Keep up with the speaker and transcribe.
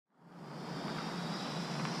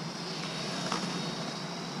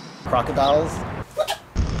crocodiles.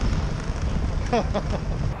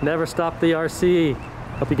 Never stop the RC.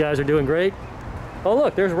 Hope you guys are doing great. Oh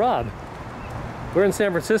look, there's Rob. We're in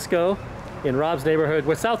San Francisco, in Rob's neighborhood.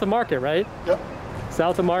 We're south of Market, right? Yep.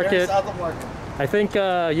 South of Market. Yeah, south of Market. I think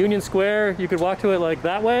Union Square, you could walk to it like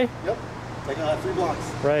that way? Yep. Like 3 blocks.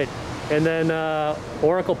 Right. And then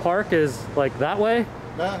Oracle Park is like that way?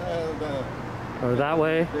 No. Or that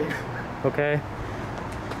way? Okay.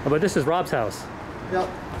 But this is Rob's house. Yep.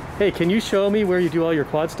 Hey, can you show me where you do all your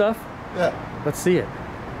quad stuff? Yeah. Let's see it.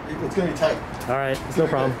 It's gonna be tight. All right, it's no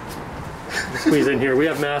problem. Squeeze in here. We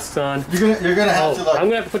have masks on. You're gonna have to like. I'm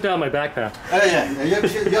gonna have to put down my backpack. Oh yeah.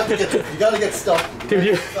 You gotta get stuffed. Dude,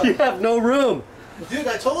 you have no room. Dude,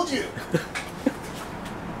 I told you.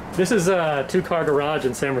 This is a 2-car garage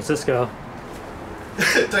in San Francisco.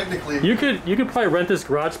 Technically. You could probably rent this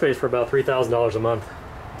garage space for about $3,000 a month.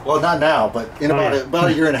 Well, not now, but in about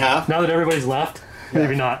a year and a half. Now that everybody's left,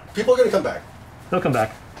 maybe not. People are gonna come back. They'll come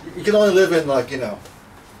back. You can only live in like you know.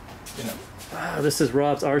 This is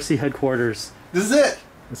Rob's RC headquarters. This is it.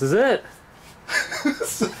 This is it.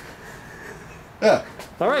 Yeah.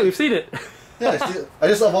 All right, we've seen it. Yeah. I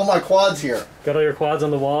just have all my quads here. Got all your quads on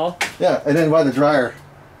the wall. Yeah, and then by the dryer.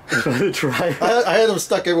 The dryer. I had them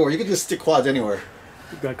stuck everywhere. You can just stick quads anywhere.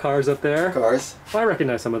 You've got cars up there. Cars. Oh, I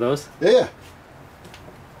recognize some of those. Yeah.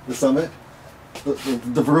 The Summit.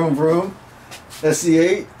 The Vroom Vroom.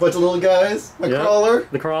 SC8. Bunch of little guys. My crawler.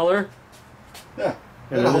 The crawler. Yeah.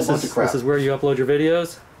 And a whole bunch of crap. This is where you upload your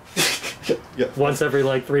videos? Yeah. Once every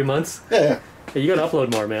like 3 months? Yeah. Hey, you gotta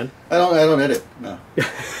upload more, man. I don't edit. No.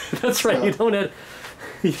 That's right. No. You don't edit.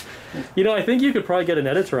 You know, I think you could probably get an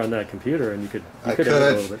editor on that computer, and you could. I could.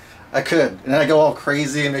 And then I go all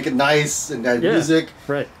crazy and make it nice and add music.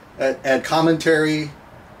 Right. Add commentary.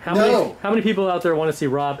 How many people out there want to see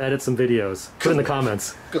Rob edit some videos? Put in the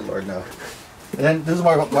comments. Good Lord, no. And then this is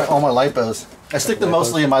all my lipos. I stick them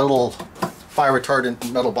mostly in my little fire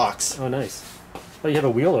retardant metal box. Oh, nice. Oh, you have a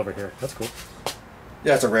wheel over here. That's cool.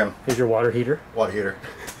 Yeah, it's a rim. Here's your water heater. Water heater.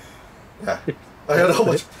 Yeah. I got a whole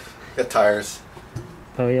bunch. Got tires.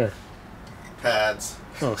 Oh, yeah. Pads.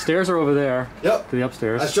 Oh, stairs are over there. Yep. To the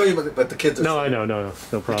upstairs. I'll show you, but the kids are... No, I know, no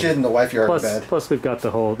problem. The kid and the wife are in bed. Plus, we've got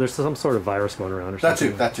the whole... There's some sort of virus going around or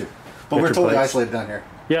something. That too. But we're totally isolated down here.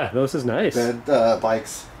 Yeah, no, this is nice. Bed,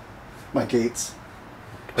 bikes, my gates.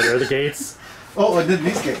 Oh, there are the gates. Oh, and then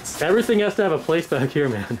these gates. Everything has to have a place back here,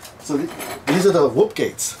 man. So these are the whoop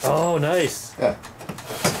gates. Oh, nice. Yeah.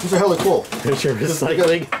 These are hella cool. There's your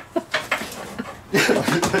recycling.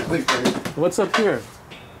 What's up here?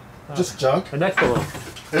 Just junk. A neck pillow.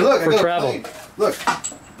 Hey, look, for travel. A plane. Look.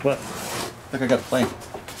 What? Look, I got a plane.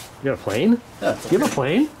 You got a plane? Yeah. You have a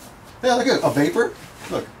plane? Yeah, look at a vapor.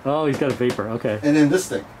 Look. Oh, he's got a vapor. Okay. And then this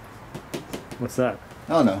thing. What's that?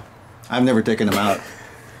 I don't know. I've never taken them out.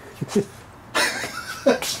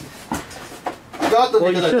 I got them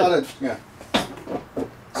because I thought it. Yeah.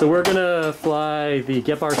 So we're gonna fly the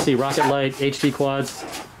GepRC Rocket Lite HD quads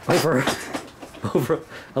over.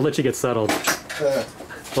 I'll let you get settled.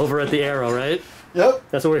 Over at the Arrow, right? Yep.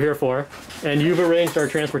 That's what we're here for. And you've arranged our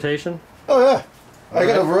transportation? Oh yeah. I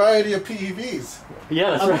got a variety of PEVs.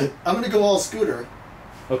 Yeah, that's right. I'm gonna go all scooter.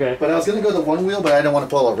 Okay. But I was gonna go the one wheel, but I didn't want to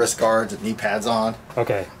put all the wrist guards and knee pads on.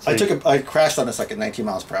 Okay. So I crashed on this like at 19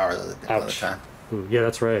 miles per hour the other time. Ooh, yeah,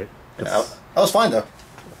 that's right. Yeah, I was fine though.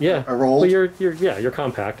 Yeah. I rolled. Well, you're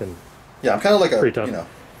compact and. Yeah, I'm kind of like pretty tough. You know.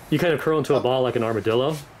 You kind of curl into a ball like an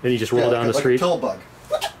armadillo, and you just roll down the street. Like a pill bug.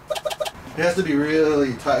 It has to be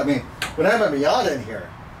really tight. I mean, when I had my Miata in here,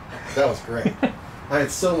 that was great. I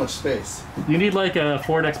had so much space. You need like a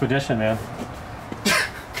Ford Expedition, man.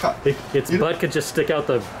 Its butt could just stick out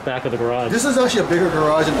the back of the garage. This is actually a bigger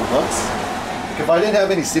garage than it looks. If I didn't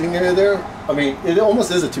have any seating area there, I mean, it almost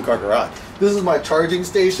is a 2-car garage. This is my charging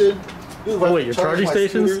station. This is wait, your charging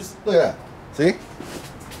stations? Look at that. See?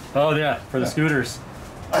 Oh yeah, for the scooters.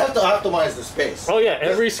 I have to optimize the space. Oh yeah,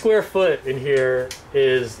 every square foot in here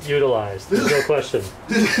is utilized. There's no question.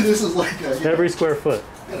 This is like every square foot.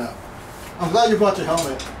 You know, I'm glad you brought your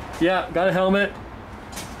helmet. Yeah, got a helmet.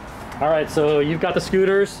 All right, so you've got the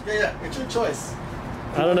scooters. Yeah, it's your choice.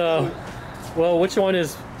 I don't know. Well, which one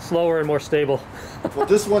is slower and more stable? Well,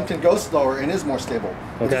 this one can go slower and is more stable.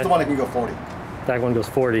 Okay. This is the one that can go 40. That one goes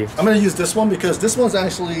 40. I'm going to use this one because this one's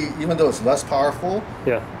actually, even though it's less powerful,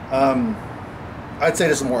 yeah. I'd say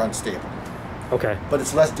this is more unstable. Okay. But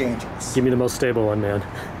it's less dangerous. Give me the most stable one, man.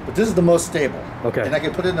 But this is the most stable. Okay. And I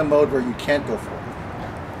can put it in a mode where you can't go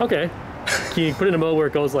 40. Okay. Can you put it in a mode where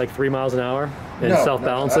it goes like 3 miles an hour and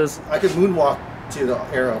self-balances? No, I could moonwalk to the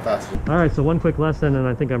Arrow faster. All right, so one quick lesson and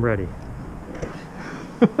I think I'm ready.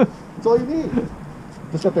 That's all you need.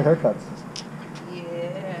 Just got the haircuts.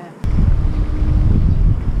 Yeah.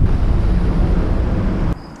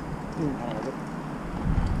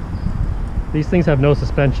 These things have no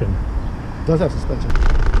suspension. It does have suspension.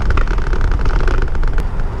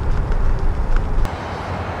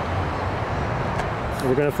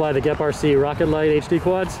 We're gonna fly the GepRC Rocket Lite HD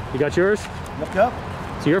quads. You got yours? Yep.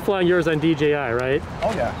 So you're flying yours on DJI, right?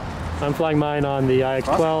 Oh yeah. I'm flying mine on the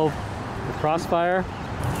IX-12 with Crossfire,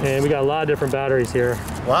 and we got a lot of different batteries here.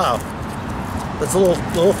 Wow. That's a little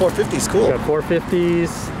 450's cool. We got 450s,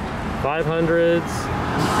 500s,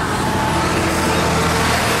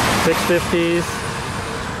 650s.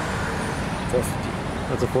 450.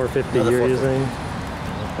 That's a 450 Another you're 450. using.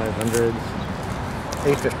 500s.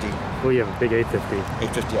 850. Oh, you have a big 850.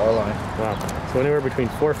 850 R line. Wow. So anywhere between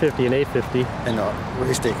 450 and 850. And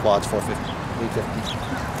race day quads 450, 850.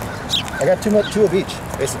 I got two of each,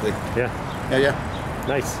 basically. Yeah. Yeah.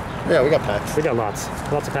 Nice. Yeah, we got packs. We got lots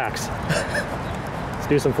of packs. Let's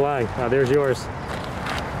do some flying. There's yours.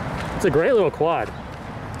 It's a great little quad.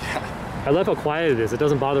 Yeah. I love how quiet it is. It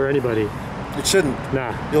doesn't bother anybody. It shouldn't.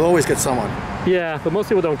 Nah. You'll always get someone. Yeah, but most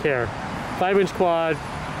people don't care. 5-inch quad,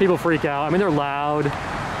 people freak out. I mean, they're loud.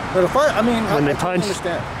 But if I when they punch,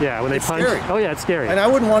 understand. Yeah, when It's they punch. scary. Oh yeah, it's scary. And I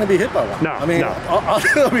wouldn't want to be hit by one. No, I mean, no.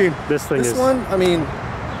 I mean, this one, I mean,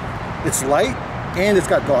 it's light and it's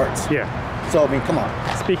got guards. Yeah. So I mean, come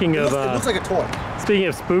on. Speaking of, it looks like a toy. Speaking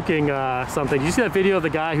of spooking something, did you see that video of the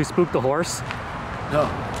guy who spooked the horse? No.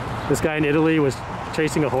 This guy in Italy was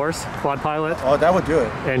chasing a horse, quad pilot. Oh, that would do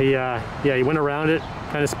it. And he went around it,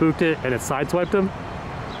 kind of spooked it, and it sideswiped him.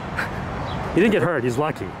 He didn't get hurt. He's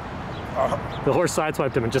lucky. The horse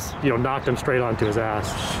sideswiped him and just, knocked him straight onto his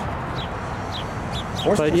ass.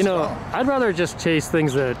 But I'd rather just chase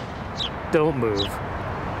things that don't move.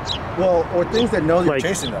 Well, or things that know you're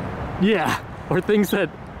chasing them. Yeah, or things that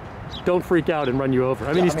don't freak out and run you over.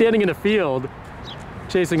 I mean, you're standing in a field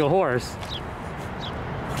chasing a horse.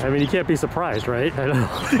 I mean, you can't be surprised, right? I don't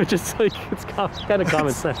know. It's just like, it's kind of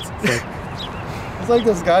common sense. It's like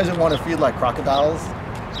those guys that want to feed like crocodiles.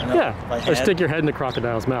 Yeah, or stick your head in the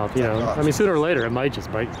crocodile's mouth, I mean, sooner or later, it might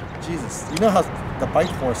just bite. Jesus, you know how the bite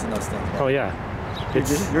force in those things, man. Oh yeah.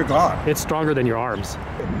 You're gone. It's stronger than your arms.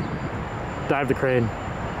 Dive the crane.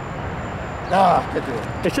 Ah, can't do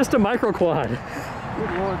it. It's just a micro quad. Good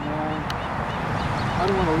Lord, man. I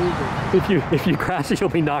don't want to lose it. If you crash it, you'll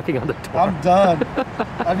be knocking on the door. I'm done.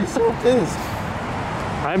 I'd be so pissed.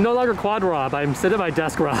 I'm no longer quad Rob. I'm sit at my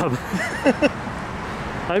desk Rob.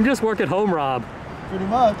 I'm just work at home Rob. Pretty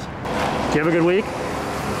much. Did you have a good week?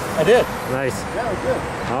 I did. Nice. Yeah, it was good.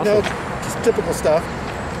 Awesome. Just typical stuff.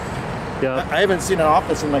 Yeah. I haven't seen an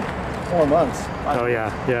office in like 4 months. Oh yeah.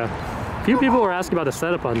 A few people were asking about the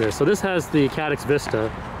setup on this. So this has the Caddx Vista,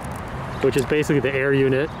 which is basically the air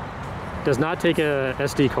unit. Does not take a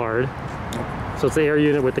SD card. So it's the air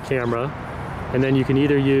unit with the camera. And then you can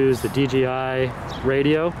either use the DJI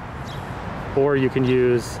radio, or you can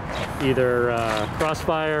use either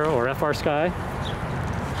Crossfire or FR Sky.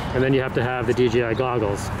 And then you have to have the DJI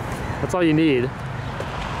goggles. That's all you need.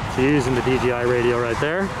 So you're using the DJI radio right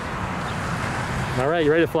there. All right,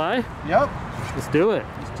 you ready to fly? Yep. Let's do it.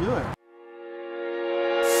 Let's do it.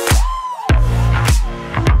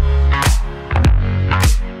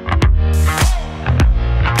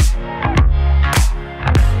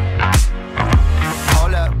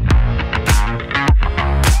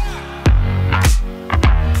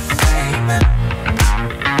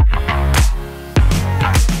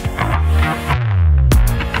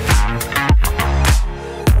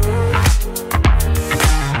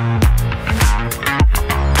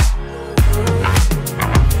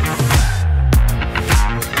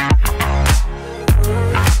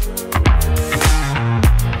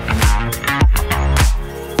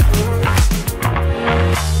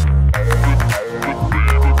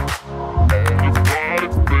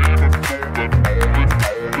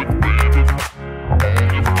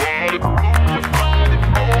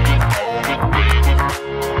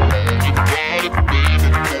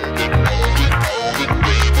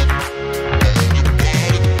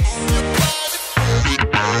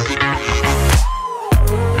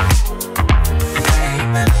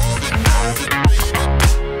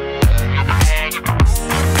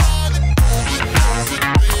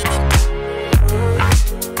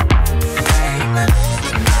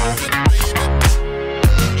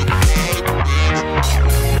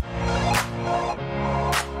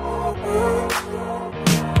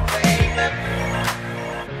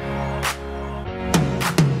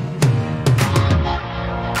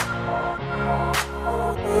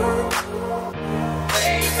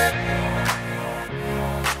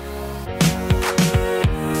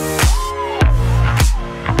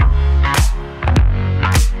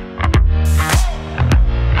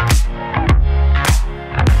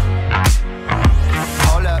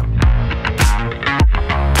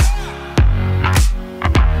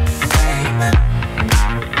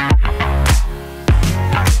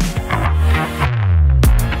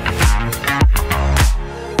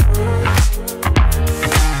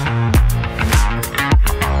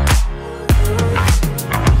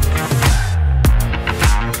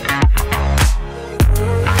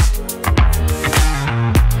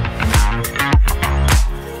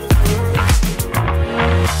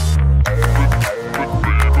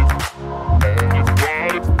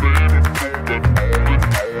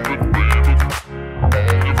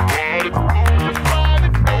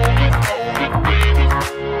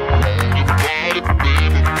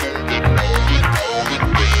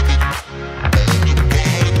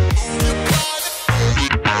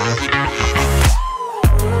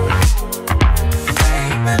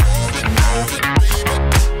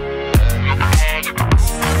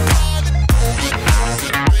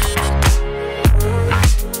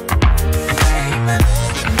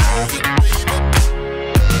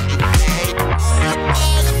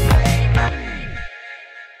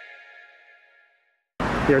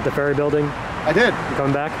 Here at the ferry building. I did. You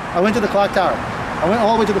coming back? I went to the clock tower. I went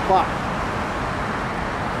all the way to the clock.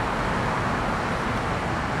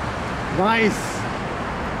 Nice.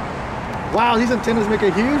 Wow, these antennas make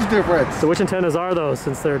a huge difference. So which antennas are those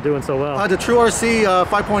since they're doing so well? The GepRC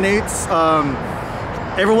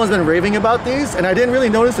 5.8s. Everyone's been raving about these, and I didn't really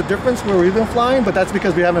notice the difference where we've been flying, but that's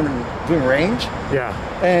because we haven't been doing range. Yeah.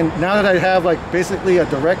 And now that I have like basically a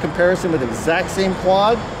direct comparison with the exact same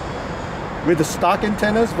quad with the stock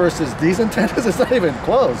antennas versus these antennas, it's not even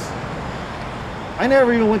close. I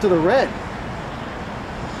never even went to the red.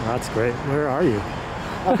 That's great. Where are you?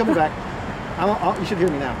 I'm coming back. You should hear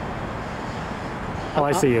me now. Oh,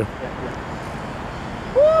 I see you.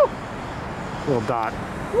 Yeah. Woo! Little dot.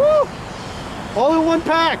 Woo! All in one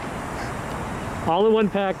pack. All in one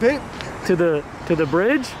pack. To the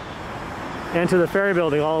bridge and to the ferry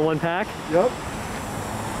building, all in one pack. Yep.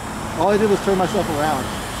 All I did was turn myself around.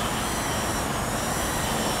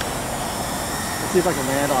 Let's see if I can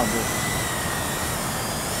land on this.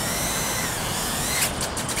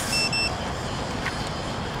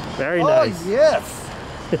 Very nice. Oh yes.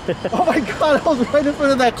 Oh my God, I was right in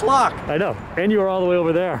front of that clock. I know, and you were all the way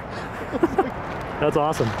over there. That's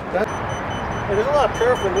awesome. Hey, there's a lot of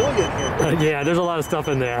paraphernalia in here. Yeah, there's a lot of stuff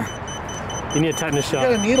in there. You need a tetanus shot.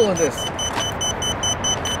 You got a needle in this.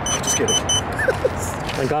 Just kidding.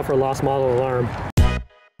 Thank God for a lost model alarm.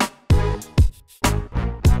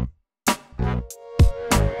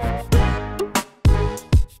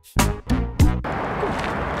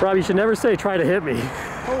 Rob, you should never say try to hit me.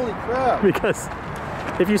 Holy crap. Because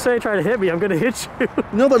if you say try to hit me, I'm gonna hit you.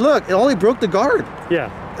 No, but look, it only broke the guard. Yeah.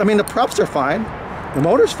 I mean, the props are fine. The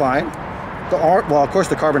motor's fine. Well, of course,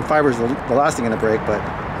 the carbon fiber is the last thing in the brake, but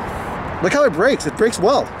look how it brakes. It brakes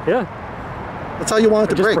well. Yeah. That's how you want it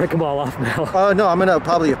to just brake. Break them all off now. No, I'm gonna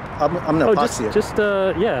probably, I'm gonna epoxy it.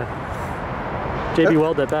 Yeah. JB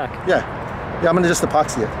weld that back. Yeah. Yeah, I'm gonna just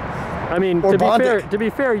epoxy it. I mean, or to be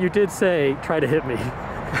fair, you did say try to hit me.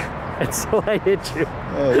 And so I hit you.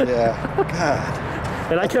 Oh yeah, God.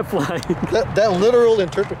 And I kept flying. That literal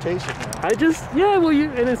interpretation. Well,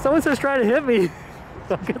 and if someone says try to hit me,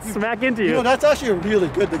 I'll get smack into you. You know, that's actually really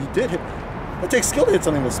good that you did hit me. It takes skill to hit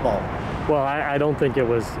something this small. Well, I don't think it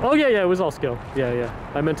was. Oh yeah, it was all skill. Yeah.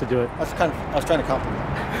 I meant to do it. I was trying to compliment.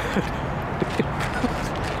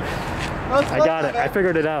 I got it. I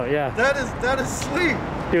figured it out. Yeah. That is sweet.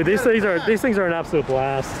 Dude, these things are an absolute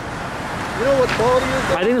blast. You know what quality is?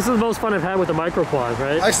 I think this is the most fun I've had with the micro quad,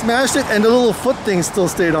 right? I smashed it and the little foot thing still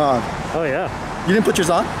stayed on. Oh yeah. You didn't put yours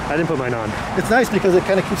on? I didn't put mine on. It's nice because it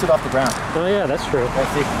kind of keeps it off the ground. Oh yeah, that's true. I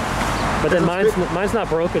see. But then mine's not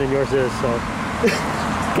broken and yours is, so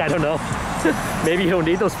I don't know. Maybe you don't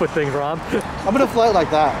need those foot things, Rob. I'm gonna fly it like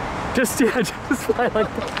that. Just fly like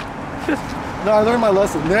that. No, I learned my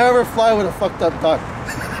lesson. Never fly with a fucked up duck.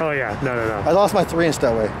 Oh yeah, no. I lost my 3-inch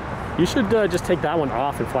that way. You should just take that one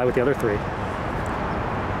off and fly with the other 3.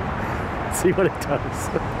 See what it does.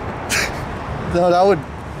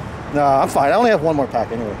 No, I'm fine. I only have one more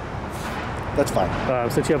pack anyway. That's fine.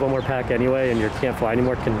 Since you have one more pack anyway and you can't fly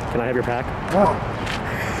anymore, can I have your pack? Oh.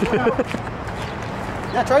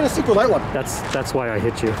 Yeah, try the super light one. That's why I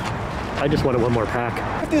hit you. I just wanted one more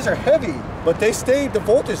pack. These are heavy, but they stay, the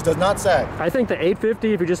voltage does not sag. I think the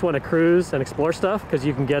 850, if you just want to cruise and explore stuff, because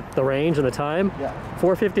you can get the range and the time. Yeah.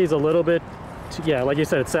 450 is a little bit, yeah, like you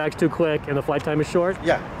said, it sags too quick and the flight time is short.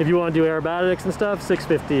 Yeah. If you want to do aerobatics and stuff,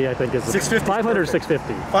 650 I think is 650. 500 or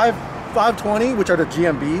 650. 520, which are the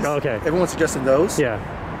GMBs. Oh, okay. Everyone's suggesting those. Yeah.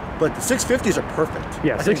 But the 650s are perfect.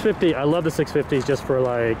 Yeah, 650. I love the 650s just for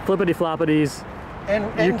like flippity floppities. And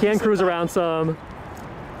you can cruise around some.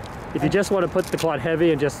 If you just want to put the quad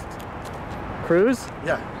heavy and just cruise.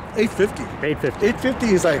 Yeah, 850. 850.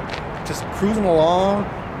 850 is like just cruising along,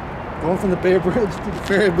 going from the Bay Bridge to the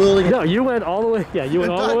ferry building. No, you went all the way. Yeah, you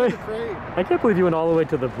went all the way. Crane. I can't believe you went all the way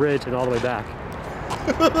to the bridge and all the way back.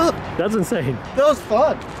 That's insane. That was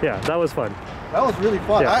fun. Yeah, that was fun. That was really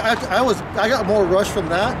fun. Yeah. I got more rush from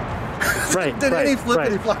that than any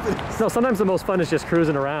flippity floppity. No, sometimes the most fun is just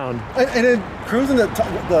cruising around. And then cruising the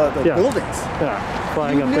buildings. Yeah,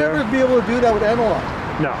 flying up there. You'd never be able to do that with analog.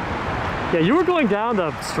 No. Yeah, you were going down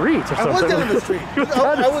the streets or something. I was down the street.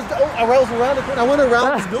 I was around the crane. I went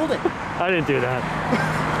around this building. I didn't do that.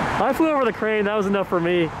 I flew over the crane. That was enough for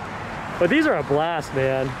me. But these are a blast,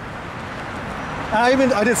 man. I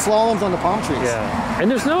did slaloms on the palm trees. Yeah. And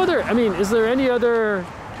there's no other, I mean, is there any other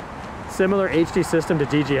similar HD system to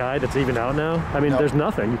DJI that's even out now? I mean, there's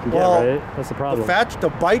nothing you can get, right? That's the problem. The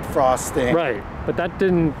Bite Frost thing. Right. But that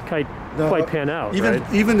didn't quite pan out,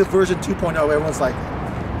 Even the version 2.0, everyone's like,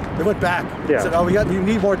 they went back. Yeah. Said, oh, you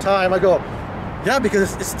need more time. I go, Yeah,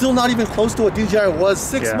 because it's still not even close to what DJI was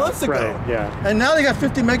 6 months ago. Right, yeah. And now they got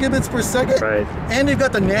 50 megabits per second. Right. And they've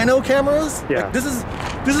got the nano cameras. Yeah. Like, this is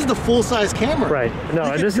the full size camera. Right. No,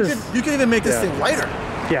 and you can even make this thing lighter.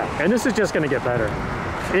 Yeah, and this is just going to get better.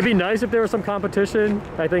 It'd be nice if there was some competition,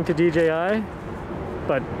 I think, to DJI,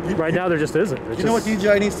 but right now there just isn't. You know what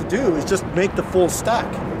DJI needs to do is just make the full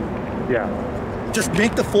stack. Yeah. Just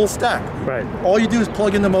make the full stack. Right. All you do is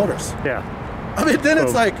plug in the motors. Yeah. I mean, then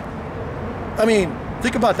it's like, I mean,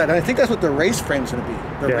 think about that. And I think that's what the race frame's going to be.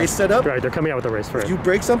 The race setup. Right, they're coming out with the race frame. If you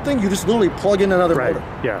break something, you just literally plug in another motor.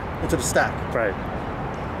 Yeah. Into the stack. Right.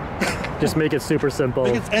 Just make it super simple.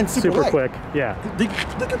 And super quick. Yeah.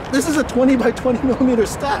 Look at, this is a 20 by 20 millimeter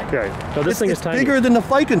stack. Right. No, this thing is tiny. It's bigger than the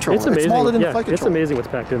flight controller. It's amazing. It's smaller than the flight controller. It's amazing what's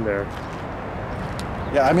packed in there.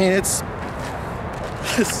 Yeah, I mean, it's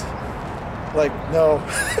like, no.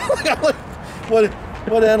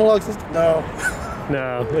 what analog system? No.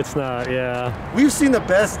 No, it's not, yeah. We've seen the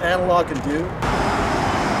best analog can do.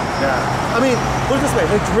 Yeah. I mean, put it this way,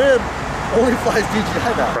 the Drib only flies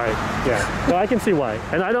DJI now. Right, yeah. So I can see why.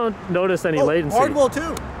 And I don't notice any latency. Hardwell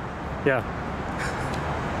too. Yeah.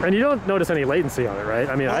 And you don't notice any latency on it, right?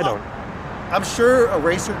 I mean, I don't. I'm sure a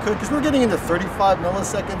racer could, because we're getting into 35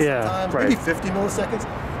 milliseconds sometimes, maybe 50 milliseconds.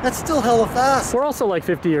 That's still hella fast. We're also like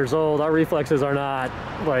 50 years old. Our reflexes are not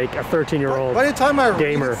like a 13-year-old By the time I read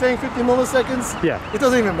gamer it saying 50 milliseconds, it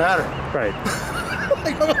doesn't even matter. Right.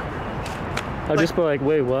 I'll just be like,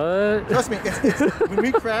 wait, what? Trust me, when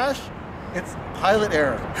we crash, it's pilot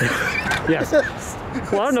error. Yes.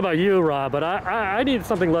 Well, I don't know about you, Rob, but I need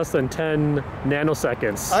something less than 10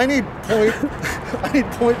 nanoseconds. I need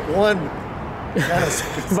 0.1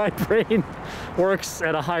 nanoseconds. My brain works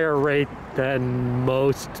at a higher rate than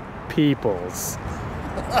most people's.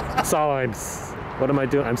 That's all what am I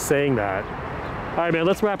doing? I'm saying that. All right, man,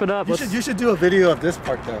 let's wrap it up. You should do a video of this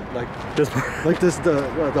part though, like this part. Like this, the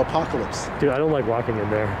apocalypse. Dude, I don't like walking in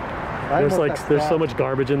there. There's so much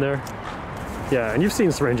garbage in there. Yeah, and you've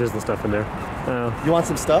seen syringes and stuff in there. You want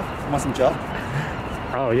some stuff? You want some gel?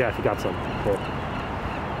 Oh yeah, if you got some. Cool.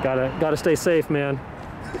 Gotta stay safe, man.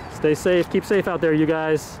 Stay safe. Keep safe out there, you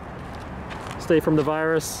guys. Stay from the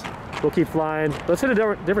virus. We'll keep flying. Let's hit a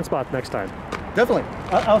different spot next time. Definitely.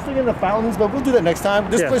 I was thinking the fountains, but we'll do that next time.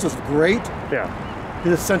 This place was great. Yeah.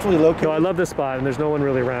 It's centrally located. No, I love this spot, and there's no one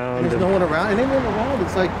really around. There's no one around. And anyone around,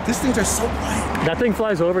 it's like, these things are so quiet. That thing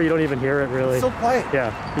flies over, you don't even hear it, really. It's so quiet.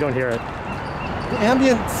 Yeah, you don't hear it. The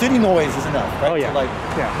ambient city noise is enough, right? Oh, yeah. So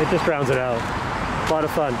yeah, it just drowns it out. A lot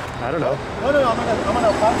of fun. I don't know. No, I'm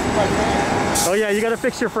gonna box my frame. Oh, yeah, you gotta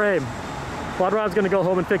fix your frame. Quad Rod's gonna go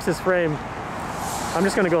home and fix his frame. I'm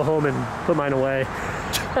just gonna go home and put mine away.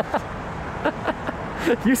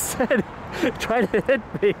 You said, try to hit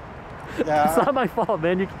me. Yeah. It's not my fault,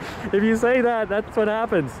 man. If you say that, that's what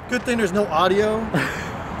happens. Good thing there's no audio.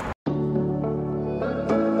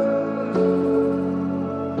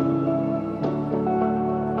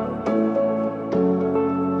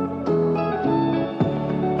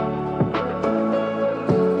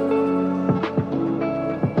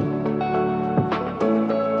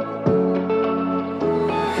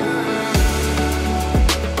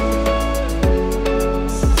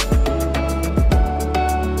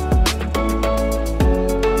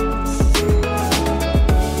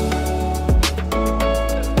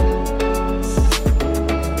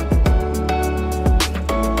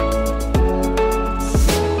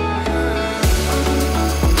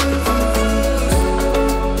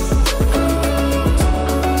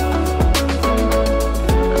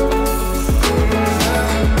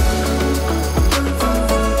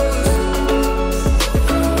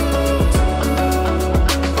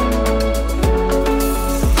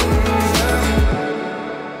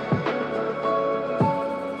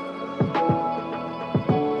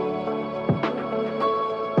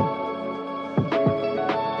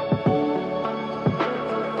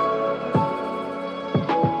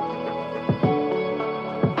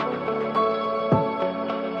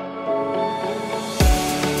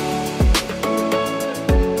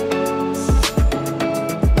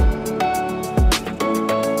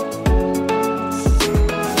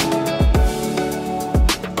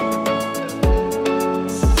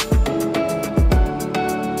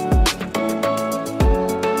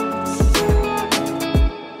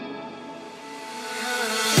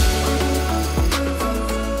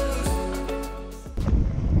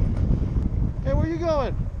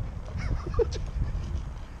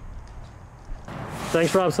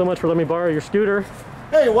 Thanks, Rob, so much for letting me borrow your scooter.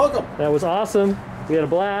 Hey, you're welcome. That was awesome. We had a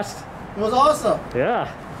blast. It was awesome.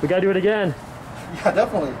 Yeah, we gotta do it again. Yeah,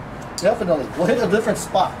 definitely. Definitely. We'll hit a different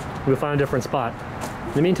spot. We'll find a different spot.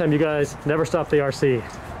 In the meantime, you guys, never stop the RC.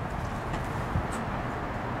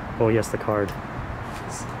 Oh yes, the card.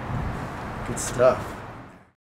 Good stuff.